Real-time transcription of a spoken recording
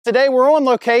Today we're on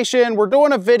location. We're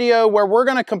doing a video where we're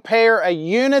going to compare a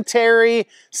unitary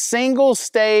single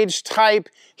stage type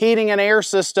heating and air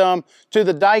system to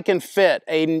the Daikin Fit,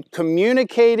 a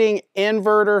communicating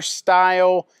inverter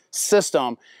style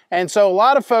system. And so a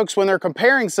lot of folks, when they're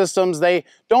comparing systems, they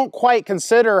don't quite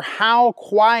consider how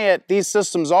quiet these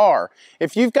systems are.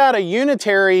 If you've got a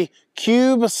unitary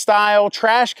cube style,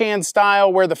 trash can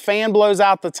style, where the fan blows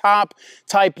out the top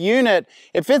type unit,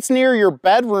 if it's near your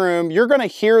bedroom, you're gonna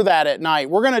hear that at night.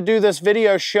 We're gonna do this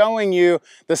video showing you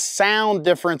the sound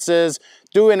differences,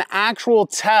 do an actual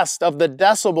test of the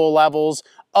decibel levels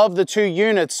of the two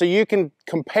units so you can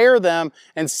compare them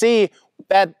and see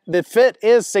that the Fit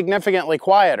is significantly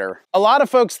quieter. A lot of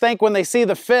folks think when they see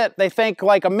the Fit, they think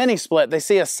like a mini split. They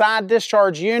see a side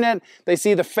discharge unit, they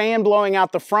see the fan blowing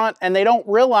out the front, and they don't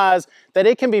realize that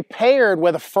it can be paired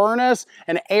with a furnace,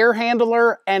 an air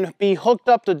handler, and be hooked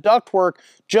up to ductwork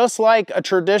just like a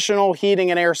traditional heating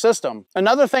and air system.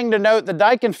 Another thing to note, the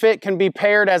Daikin Fit can be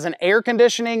paired as an air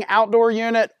conditioning outdoor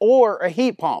unit or a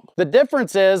heat pump. The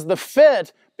difference is the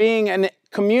Fit, being an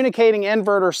communicating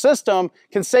inverter system,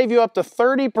 can save you up to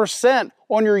 30%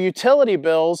 on your utility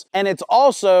bills, and it's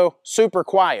also super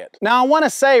quiet. Now I want to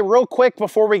say real quick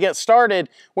before we get started,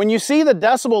 when you see the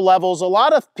decibel levels, a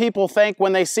lot of people think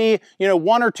when they see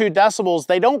 1 or 2 decibels,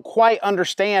 they don't quite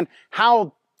understand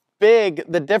how big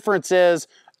the difference is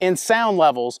in sound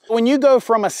levels. When you go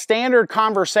from a standard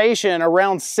conversation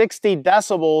around 60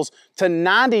 decibels to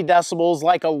 90 decibels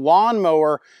like a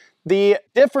lawnmower, the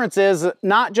difference is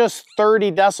not just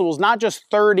 30 decibels, not just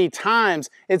 30 times,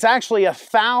 it's actually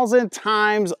 1,000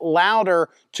 times louder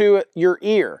to your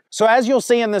ear. So as you'll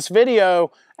see in this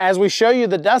video, as we show you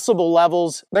the decibel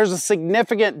levels, there's a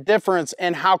significant difference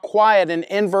in how quiet an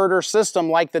inverter system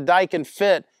like the Daikin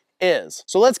Fit is.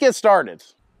 So let's get started.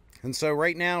 And so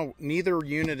right now, neither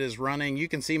unit is running. You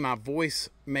can see my voice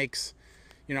makes,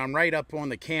 I'm right up on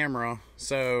the camera,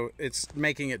 so it's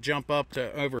making it jump up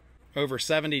to over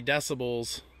 70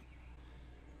 decibels.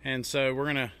 And so we're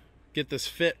gonna get this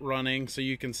Fit running so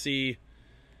you can see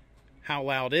how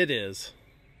loud it is.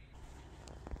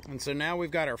 And so now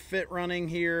we've got our Fit running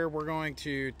here. We're going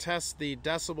to test the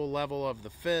decibel level of the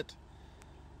Fit.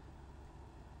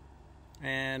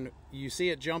 And you see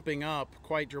it jumping up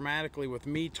quite dramatically with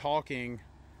me talking.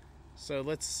 So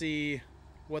let's see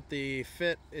what the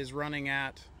Fit is running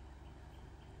at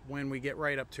when we get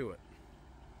right up to it.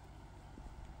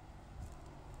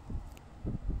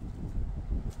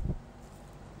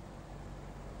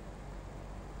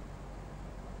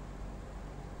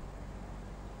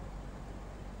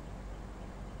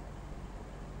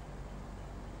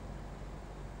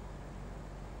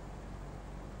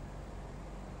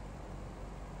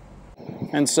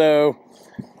 And so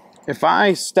if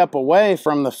I step away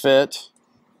from the Fit,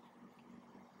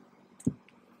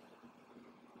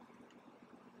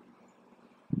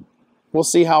 we'll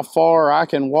see how far I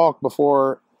can walk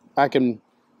before I can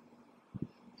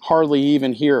hardly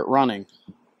even hear it running.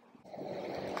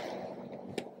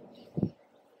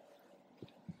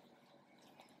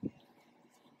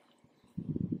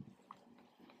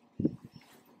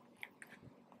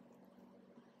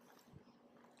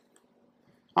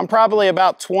 I'm probably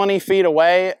about 20 feet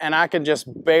away and I can just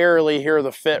barely hear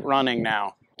the Fit running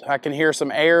now. I can hear some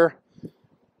air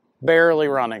barely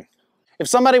running. If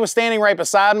somebody was standing right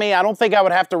beside me, I don't think I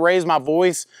would have to raise my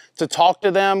voice to talk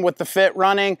to them with the Fit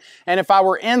running. And if I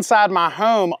were inside my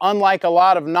home, unlike a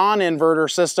lot of non-inverter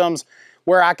systems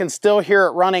where I can still hear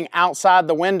it running outside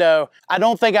the window, I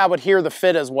don't think I would hear the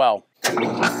Fit as well.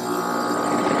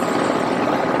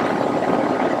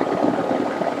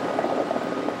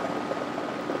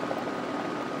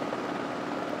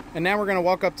 And now we're going to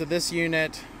walk up to this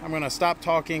unit. I'm going to stop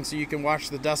talking so you can watch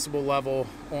the decibel level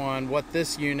on what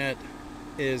this unit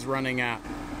is running at.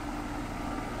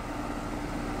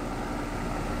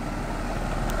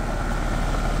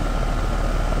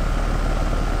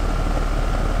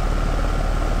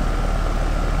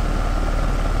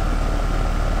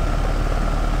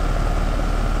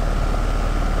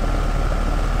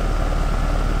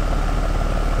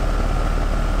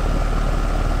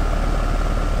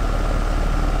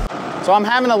 So I'm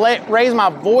having to raise my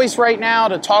voice right now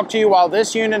to talk to you while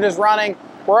this unit is running.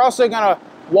 We're also going to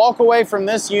walk away from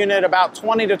this unit about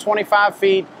 20 to 25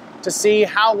 feet to see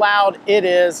how loud it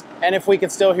is and if we can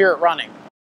still hear it running.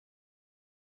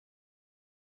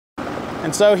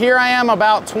 And so here I am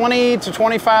about 20 to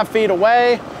 25 feet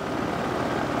away.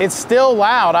 It's still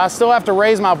loud. I still have to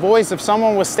raise my voice. If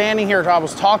someone was standing here I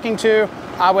was talking to,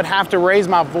 I would have to raise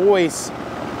my voice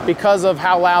because of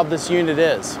how loud this unit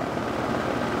is.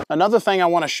 Another thing I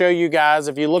want to show you guys,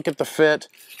 if you look at the Fit,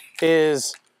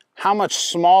 is how much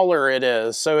smaller it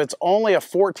is. So it's only a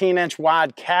 14-inch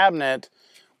wide cabinet,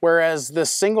 whereas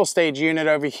this single stage unit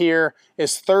over here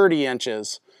is 30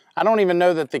 inches. I don't even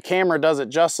know that the camera does it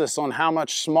justice on how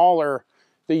much smaller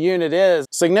the unit is.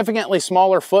 Significantly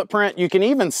smaller footprint. You can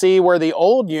even see where the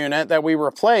old unit that we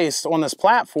replaced on this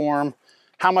platform,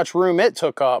 how much room it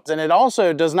took up. And it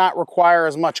also does not require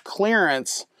as much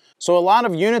clearance. So a lot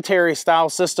of unitary style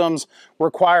systems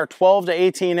require 12 to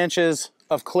 18 inches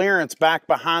of clearance back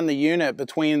behind the unit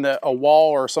between a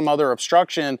wall or some other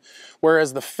obstruction,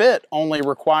 whereas the Fit only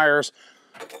requires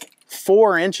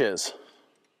 4 inches.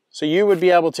 So you would be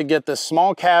able to get this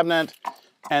small cabinet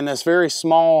and this very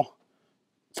small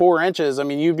 4 inches. I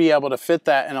mean, you'd be able to fit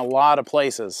that in a lot of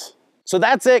places. So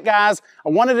that's it, guys. I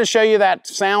wanted to show you that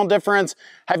sound difference.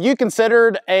 Have you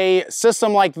considered a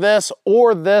system like this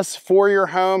or this for your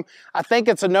home? I think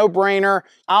it's a no-brainer.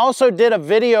 I also did a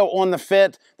video on the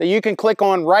Fit that you can click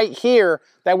on right here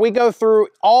that we go through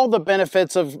all the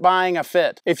benefits of buying a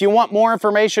Fit. If you want more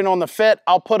information on the Fit,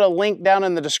 I'll put a link down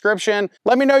in the description.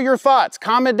 Let me know your thoughts.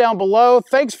 Comment down below.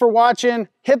 Thanks for watching.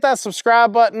 Hit that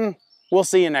subscribe button. We'll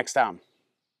see you next time.